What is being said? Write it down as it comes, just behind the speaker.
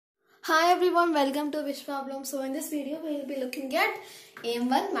Hi everyone, welcome to Vishwablooms. So in this video we will be looking at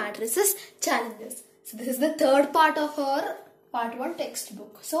AM1 matrices challenges. So this is the third part of our part 1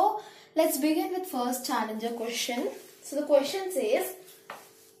 textbook. So let's begin with first challenger question. So the question says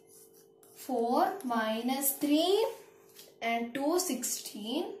 4 minus 3 and 2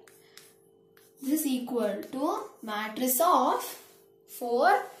 16. This is equal to matrix of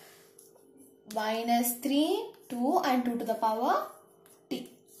 4 minus 3, 2 and 2 to the power t.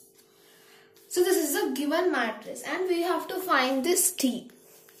 So this is a given matrix and we have to find this t.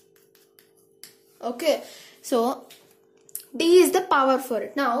 Okay, so t is the power for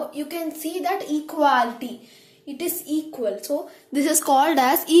it. Now you can see that equality. It is equal. So this is called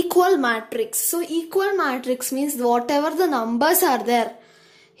as equal matrix. So equal matrix means whatever the numbers are there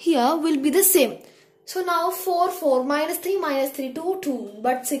here will be the same. So now 4 minus 3 2 2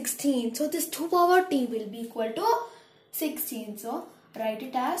 but 16. So this 2 power t will be equal to 16. So write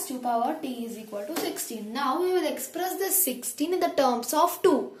it as 2 power t is equal to 16. Now we will express this 16 in the terms of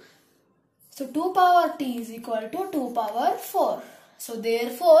 2. So 2 power t is equal to 2 power 4. So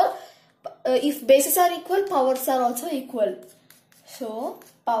therefore, if bases are equal, powers are also equal. So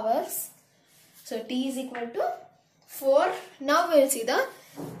powers. So t is equal to 4. Now we will see the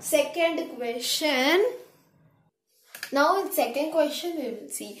second question. Now in second question we will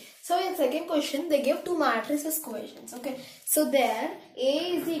see. So in second question they give two matrices questions. Okay. So there A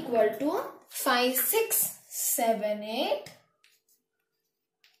is equal to 5 6 7 8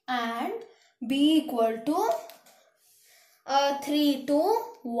 and B equal to 3 2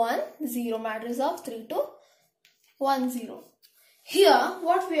 1 0, matrix of 3 2 1 0. Here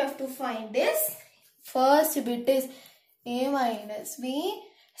what we have to find is first bit is A minus B,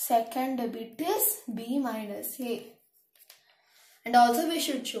 second bit is B minus A. And also we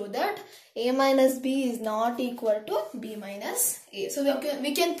should show that A minus B is not equal to B minus A. So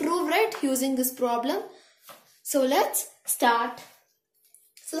we can prove, right, using this problem. So let's start.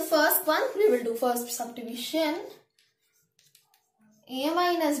 So the first one we will do first subdivision. A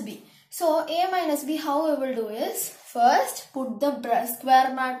minus B. So A minus B, how we will do is first put the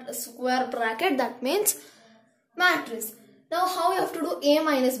square bracket, that means matrix. Now how we have to do A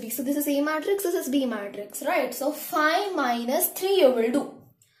minus B? So this is A matrix, this is B matrix, right? So 5 minus 3 you will do.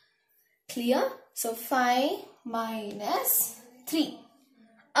 Clear? So 5 minus 3.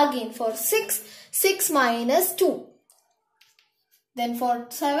 Again for 6, 6 minus 2. Then for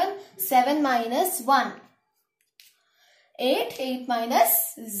 7, 7 minus 1. 8, 8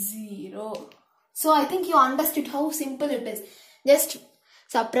 minus 0. So I think you understood how simple it is. Just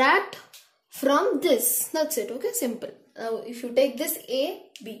subtract from this. That's it. Okay, simple. Now if you take this A,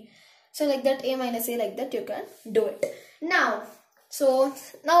 B. So like that, A minus A, like that you can do it. Now, so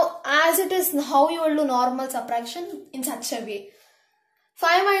now as it is, how you will do normal subtraction in such a way.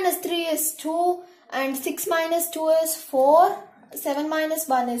 5 minus 3 is 2 and 6 minus 2 is 4. 7 minus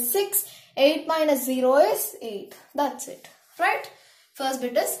 1 is 6. 8 minus 0 is 8. That's it. Right? First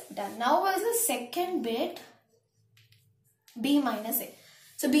bit is done. Now what is the second bit? B minus A.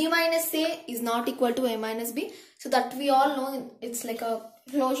 So B minus A is not equal to A minus B. So that we all know, it's like a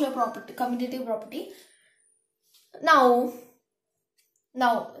closure property, commutative property. Now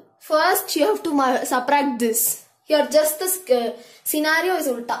first you have to subtract this. Here just the scenario is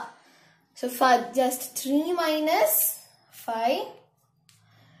ulta. So for just 3 minus 5,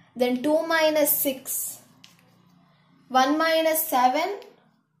 then 2 minus 6, 1 minus 7,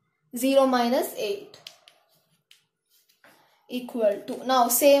 0 minus 8. Equal to, now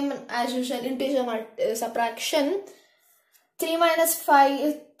same as usual integer subtraction. 3 minus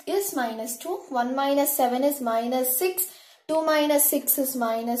 5 is minus 2, 1 minus 7 is minus 6, 2 minus 6 is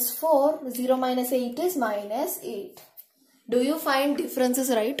minus 4, 0 minus 8 is minus 8. Do you find differences,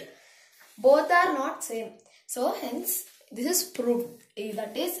 right? Both are not same. So hence this is proved.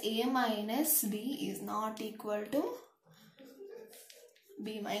 That is A minus B is not equal to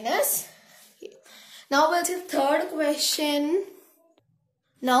B minus A. Now we'll see the third question.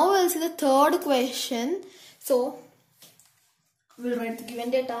 So we'll write the given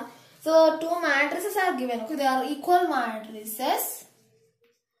data. So two matrices are given. Okay, they are equal matrices.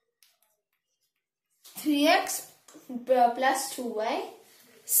 3x plus 2y,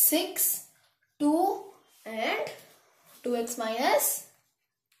 6, 2 and 2x minus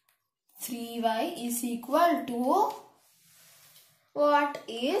 3y is equal to what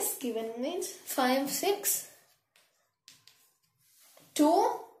is given means 5, 6,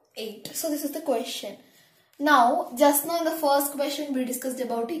 2, 8. So this is the question. Now, just now in the first question we discussed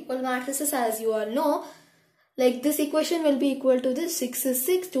about equal matrices, as you all know. Like this equation will be equal to this, 6 is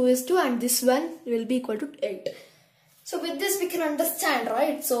 6, 2 is 2 and this one will be equal to 8. So with this we can understand,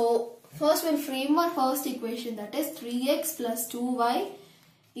 right? So first we'll frame our first equation, that is 3x plus 2y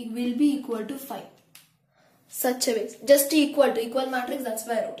it will be equal to 5. Such a way, just equal matrix, that's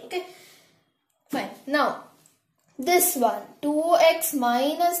why I wrote. Okay, fine. Now this one, 2x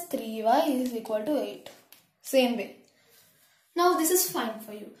minus 3y is equal to 8. Same way. Now this is fine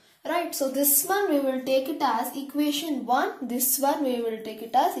for you, right? So this one we will take it as equation 1. This one we will take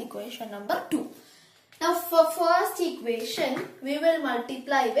it as equation number 2. Now for first equation we will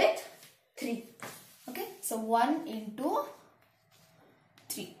multiply with 3. Okay, so 1 into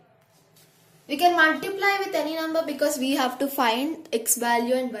 3. We can multiply with any number because we have to find x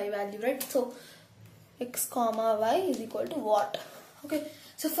value and y value, right? So x comma y is equal to what? Okay,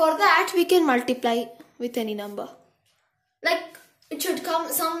 so for that we can multiply with any number. Like it should come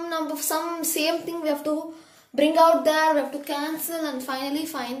some number, some same thing we have to bring out there, we have to cancel and finally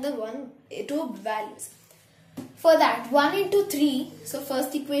find the two values. For that 1 into 3, so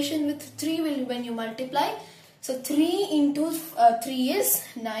first equation with 3 will when you multiply, so 3 into 3 is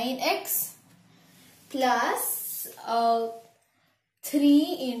 9x plus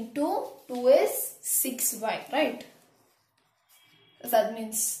 3 into 2 is 6y, right? That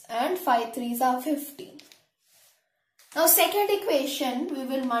means, and 5 3s are 15. Now second equation we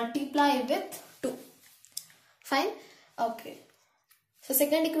will multiply with 2. Fine. Okay. So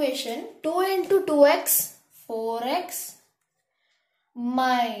second equation, 2 into 2x 4x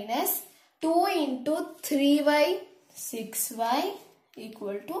minus 2 into 3y 6y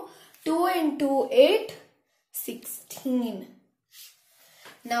equal to 2 into 8 16.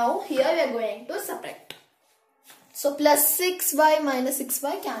 Now here we are going to subtract. So plus 6y minus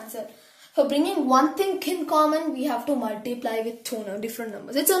 6y cancel. For bringing one thing in common, we have to multiply with two different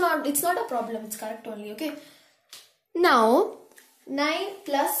numbers. It's not a problem. It's correct only. Okay. Now 9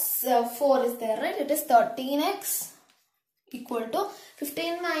 plus 4 is there, right? It is 13x equal to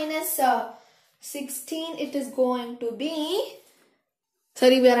 15 minus 16. It is going to be,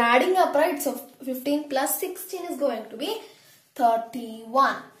 sorry, we are adding up, right? So 15 plus 16 is going to be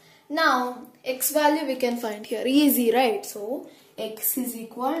 31. Now x value we can find here, easy, right? So x is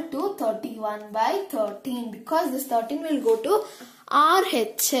equal to 31 by 13 because this 13 will go to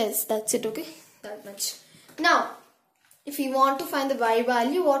RHS. That's it, okay? That much. Now, if we want to find the y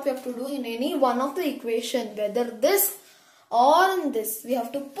value, what we have to do in any one of the equation, whether this or in this, we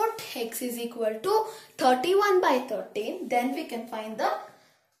have to put x is equal to 31 by 13. Then we can find the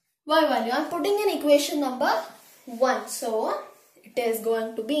y value. I am putting in equation number 1. So, it is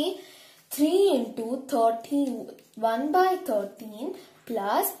going to be 3 into 31 by 13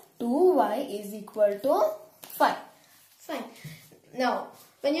 plus 2y is equal to 5. Fine. Now,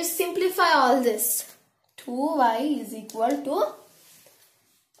 when you simplify all this, 2y is equal to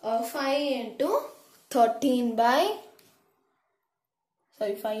 5 into 13 by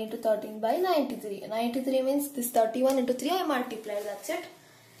 93. 93 means this 31 into 3 I multiply. That's it.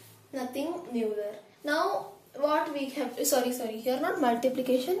 Nothing new there. Now what we have, here not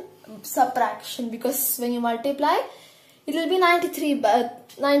multiplication, subtraction, because when you multiply it will be 93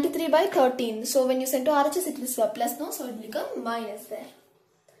 by 13. So when you send to RHS it is plus, no, so it will become minus there.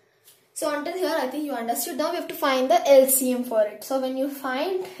 So until here I think you understood. Now we have to find the LCM for it. So when you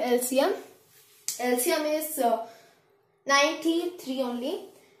find LCM is 93 only,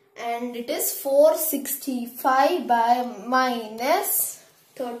 and it is 465 by minus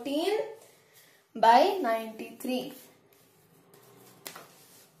 13 by 93.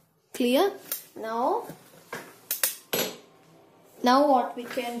 Clear? Now what we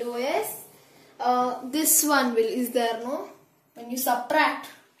can do is this one is there, no? When you subtract,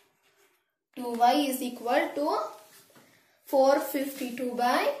 2y is equal to 452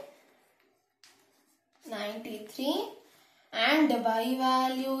 by 93 and the y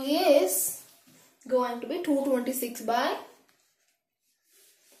value is going to be 226 by,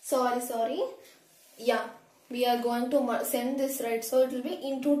 yeah, we are going to send this, right? So it will be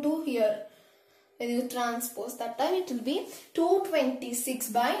into 2 here. When you transpose that time, it will be 226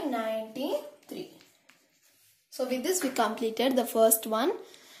 by 93. So with this we completed the first one,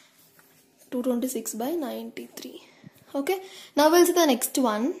 226 by 93. Okay, now we'll see the next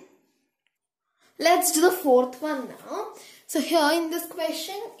one. Let's do the fourth one now. So here in this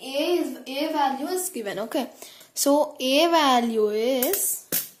question, a value is given. Okay, so a value is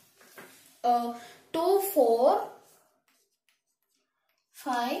 2, 4,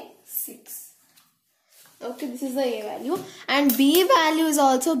 5, 6. Okay, this is the a value, and b value is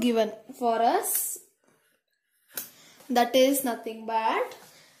also given for us. That is nothing but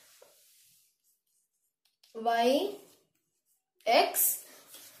y, x,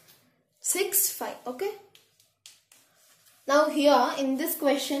 6, 5. Okay. Now here in this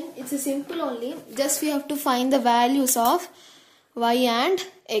question, it's a simple only. Just we have to find the values of y and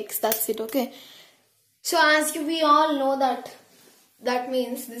x. That's it. Okay. So as we all know that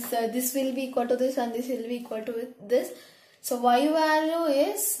means this will be equal to this and this will be equal to this. So y value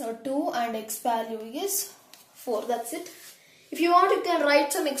is 2 and x value is 4. That's it. If you want, you can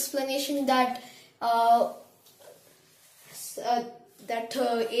write some explanation that a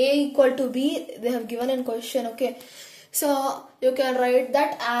equal to b they have given in question. Okay, so you can write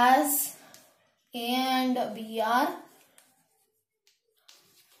that as a and b are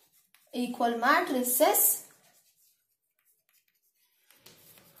equal matrices,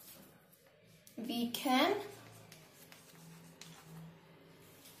 we can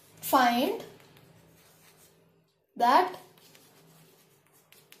find that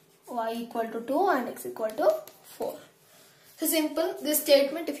y equal to 2 and x equal to 4. So simple, this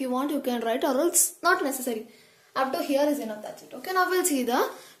statement if you want you can write, or else not necessary. Up to here is enough, that's it. Okay, now we'll see the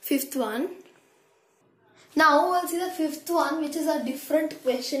fifth one. Now we'll see the fifth one, which is a different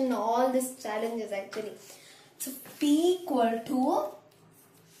question in all these challenges actually. So p equal to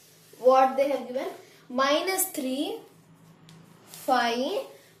what they have given, -3, 5,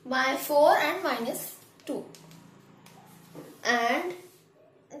 -4 and -2. And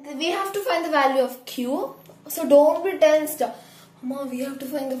we have to find the value of q. So don't be tensed. Mama, we have to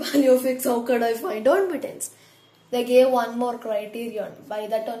find the value of x. How could I find? Don't be tense. They gave one more criterion. By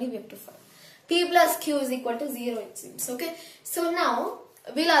that only we have to find. P plus q is equal to 0, it seems. Okay. So now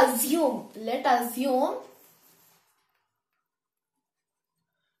we'll assume. Let assume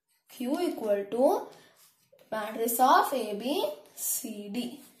q equal to matrix of A, B, C,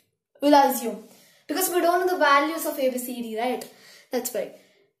 D. We'll assume. Because we don't know the values of A, B, C, D, right? That's why.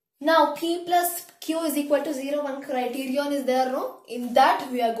 Now P plus Q is equal to 0. One criterion is there, no? In that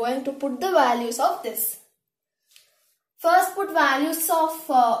we are going to put the values of this. First put values of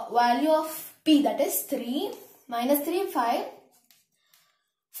value of P, that is 3, -3, 5,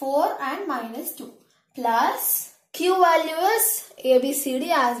 4 and -2. Plus Q value is A, B, C,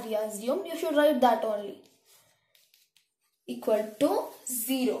 D as we assume. You should write that only. Equal to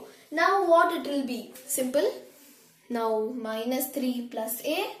 0. Now what it will be? Simple. Now -3 plus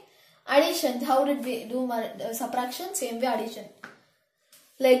A. Addition, how did we do subtraction? Same way addition.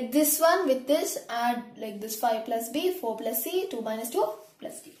 Like this one with this, add like this 5 plus B, 4 plus C, 2 minus 2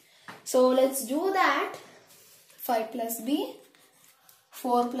 plus D. So let's do that. 5 plus B,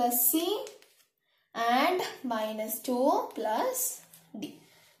 4 plus C and -2 plus D.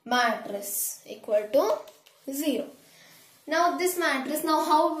 Matrix equal to 0. Now this matrix, now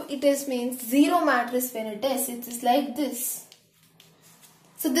how it is means 0 matrix when it is like this.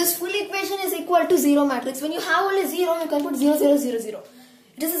 So this full equation is equal to 0 matrix. When you have only 0, you can put 0, 0, 0, 0.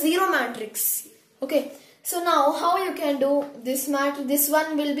 It is a 0 matrix. Okay. So now how you can do this matrix? This one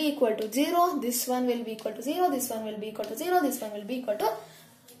will be equal to 0. This one will be equal to 0. This one will be equal to 0. This one will be equal to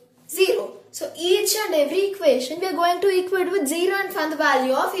 0. So each and every equation we are going to equate with 0 and find the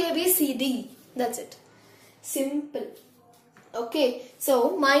value of A, B, C, D. That's it. Simple. Okay. So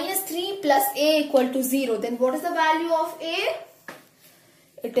 -3 plus A equal to 0. Then what is the value of A?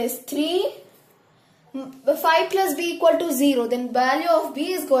 It is 3. 5 plus B equal to 0. Then value of B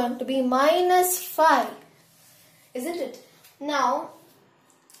is going to be -5. Isn't it? Now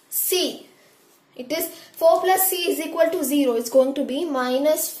C. It is 4 plus C is equal to 0. It's going to be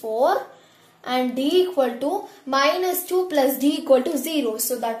 -4. And D equal to -2 plus D equal to 0.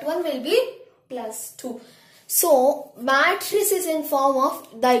 So that one will be +2. So matrix is in form of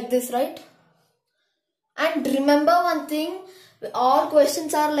like this, right? And remember one thing. All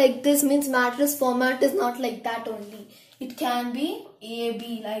questions are like this, means matrix format is not like that only. It can be A, B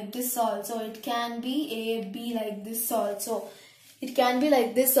like this also. It can be A, B like this also. It can be like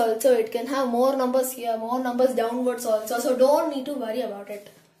this also. It can have more numbers here, more numbers downwards also. So don't need to worry about it.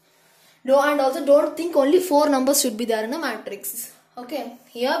 And also don't think only 4 numbers should be there in a matrix. Okay.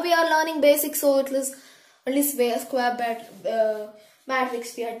 Here we are learning basics, so it is only square matrix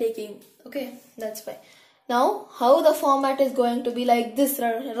we are taking. Okay. That's fine. Now, how the format is going to be like this,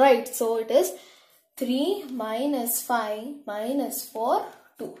 right? So, it is 3 minus 5 minus 4,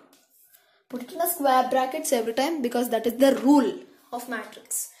 2. Put it in a square brackets every time because that is the rule of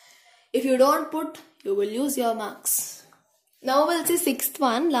matrix. If you don't put, you will lose your marks. Now, we'll see sixth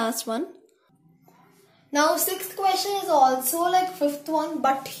one, last one. Now, sixth question is also like fifth one,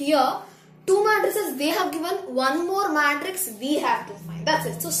 but here, 2 matrices, they have given one more matrix we have to find. That's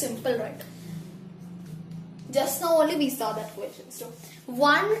it. So, simple, right? Just now only we saw that question. So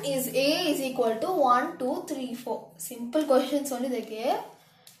 1 is A is equal to 1, 2, 3, 4. Simple questions only they gave.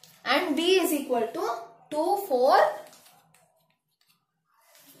 And B is equal to 2, 4,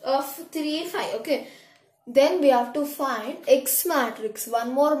 of 3, 5. Okay. Then we have to find X matrix.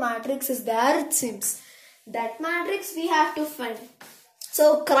 One more matrix is there, it seems. That matrix we have to find.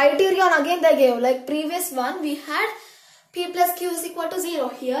 So criterion again they gave. Like previous one we had P plus Q is equal to 0.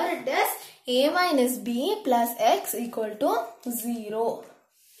 Here it is A minus B plus X equal to 0.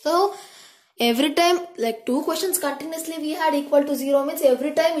 So every time, like 2 questions continuously we had equal to 0 means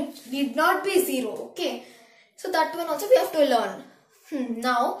every time it need not be 0. Okay. So that one also we have to learn.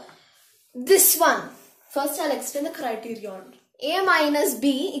 Now this one. First I'll explain the criterion. A minus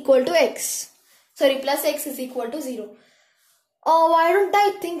B equal to X. Sorry, plus X is equal to 0. Oh, why don't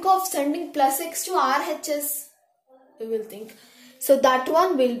I think of sending plus X to RHS? We will think. So that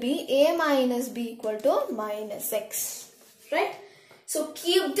one will be A minus B equal to minus X. Right? So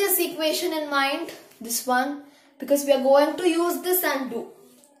keep this equation in mind. This one. Because we are going to use this and do.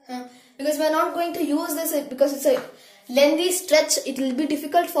 Because we are not going to use this because it's a lengthy stretch. It will be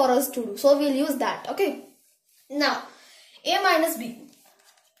difficult for us to do. So we'll use that. Okay. Now, A minus B.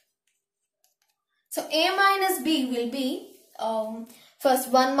 So A minus B will be first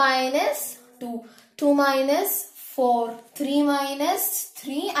 1 minus 2, 2 minus 4, 3 minus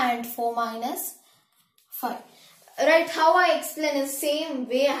 3 and 4 minus 5. Right, how I explain is same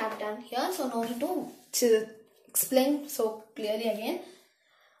way I have done here. So no need to explain so clearly again.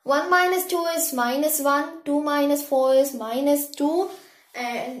 1 minus 2 is minus 1, 2 minus 4 is minus 2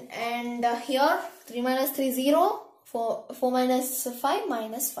 and here 3 minus 3 0, 4 minus 5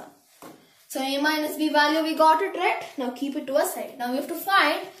 minus 1. So A minus B value we got it, right? Now keep it to a side. Now we have to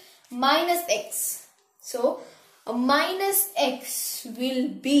find minus X. So a minus X will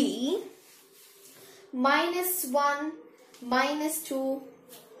be minus 1, minus 2,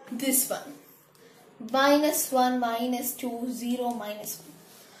 this one. Minus 1, minus 2, 0, minus 1.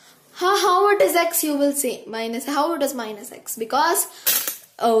 How it is X you will say? Minus, how it is minus X? Because,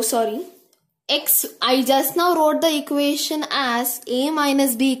 oh sorry, X, I just now wrote the equation as A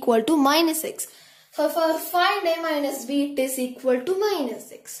minus B equal to minus X. So if I find A minus B, it is equal to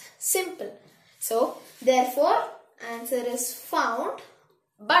minus X. Simple. So therefore answer is found,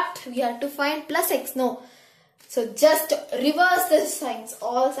 but we have to find plus X. No. So just reverse the signs.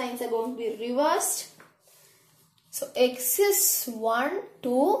 All signs are going to be reversed. So X is 1,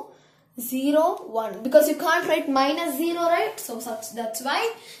 2, 0, 1. Because you can't write minus 0, right? So that's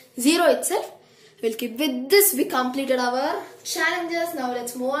why 0 itself. We'll keep with this. We completed our challenges. Now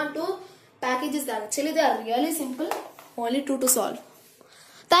let's move on to packages. Actually, they are really simple. Only 2 to solve.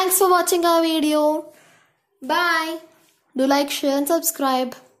 Thanks for watching our video. Bye. Do like, share and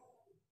subscribe.